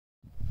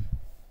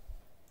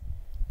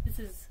This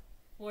is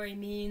Warrie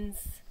Means,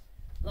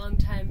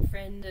 longtime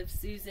friend of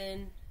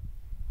Susan.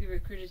 We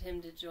recruited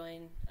him to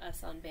join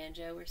us on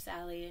banjo. We're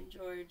Sally and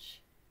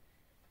George.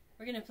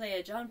 We're going to play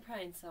a John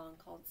Prine song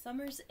called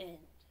Summer's End.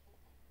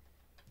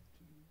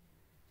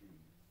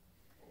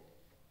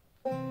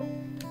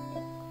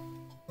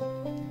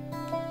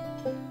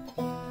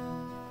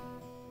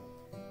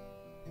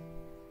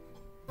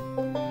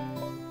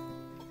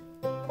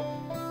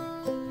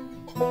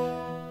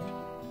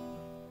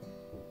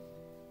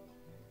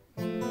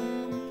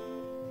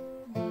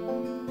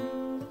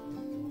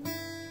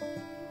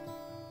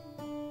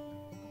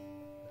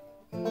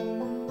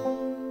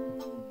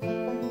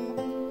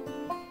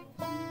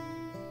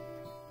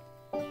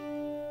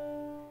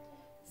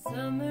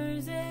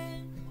 Summer's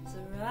end's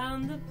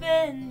around the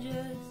bend,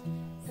 just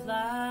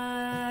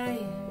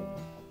flying.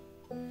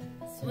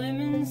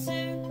 Swimming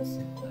suits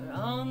are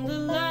on the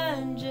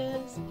line,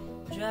 just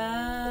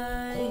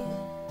drying.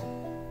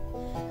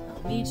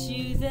 I'll meet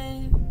you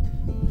there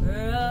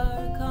for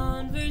our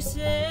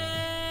conversation.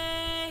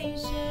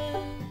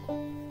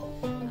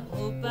 I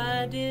hope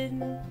I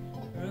didn't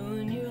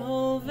ruin your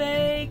whole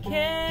vacation.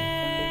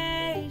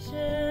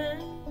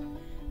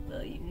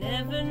 Well, you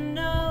never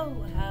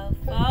know how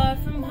far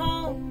from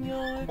home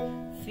you're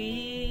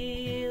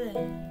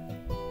feeling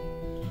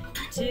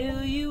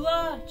till you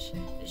watch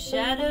the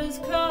shadows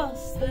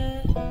cross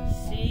the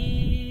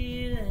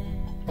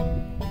ceiling.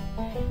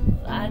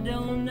 Well, I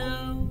don't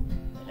know,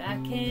 but I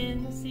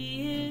can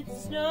see it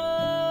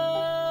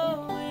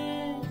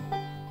snowing.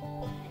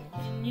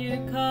 In your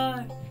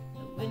car,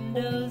 the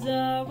windows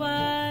are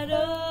wide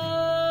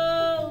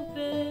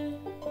open.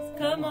 Just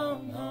come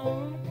on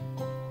home.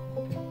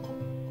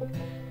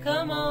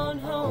 Come on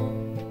home.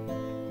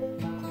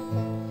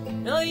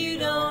 No, you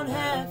don't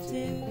have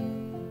to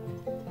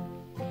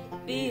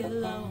be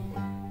alone.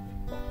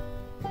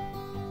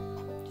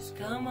 Just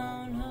come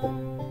on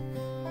home.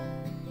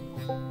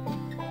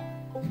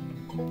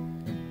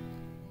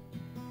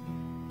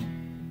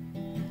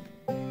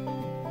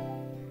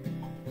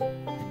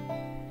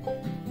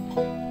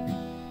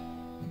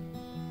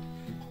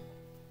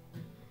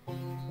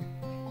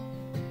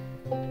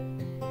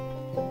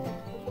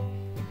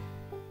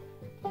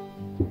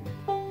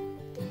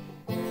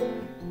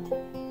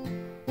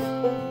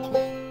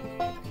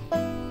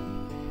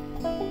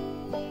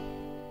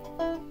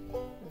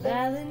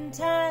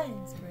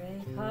 Valentines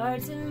break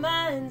hearts and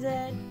minds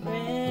at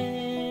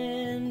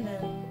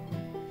random.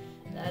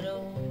 That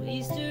old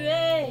Easter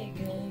egg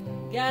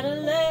ain't got a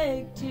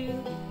leg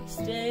to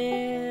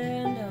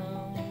stand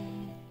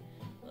on.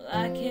 Well,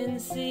 I can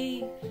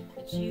see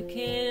that you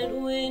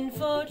can't win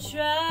for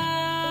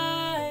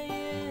trying.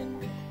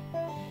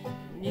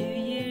 New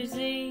Year's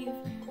Eve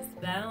is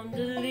bound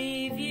to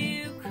leave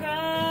you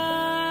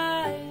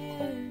crying.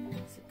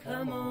 So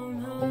come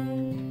on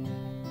home.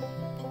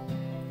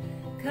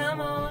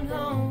 Come on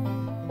home.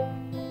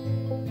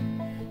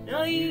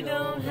 No, you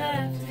don't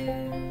have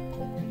to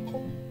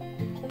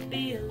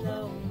be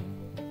alone.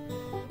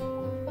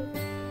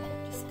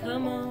 Just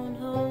come on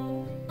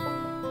home.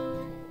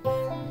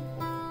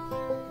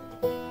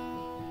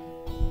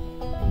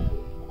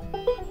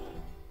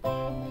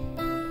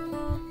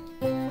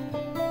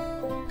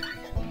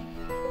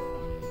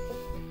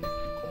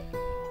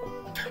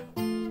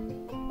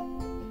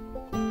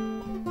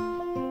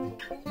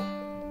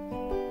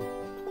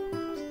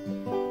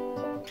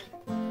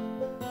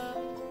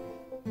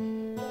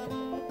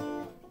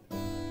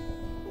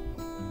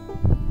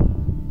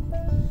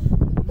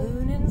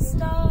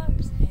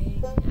 Stars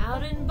hang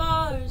out in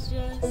bars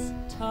just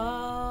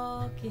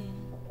talking,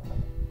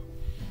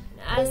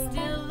 and I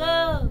still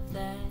love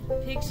that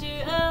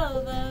picture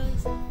of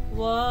us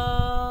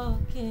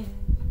walking,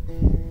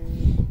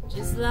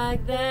 just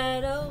like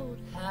that old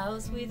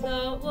house we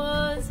thought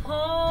was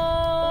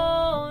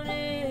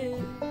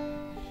haunted.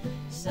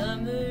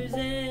 Summer's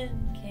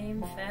end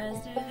came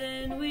faster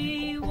than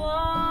we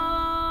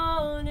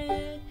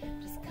wanted.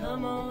 Just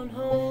come on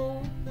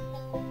home.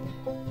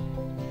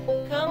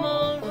 Come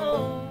on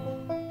home.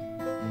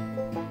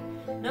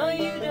 No,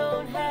 you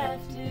don't have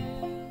to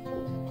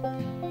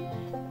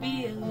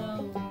be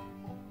alone.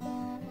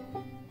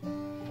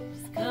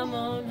 Just come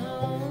on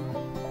home.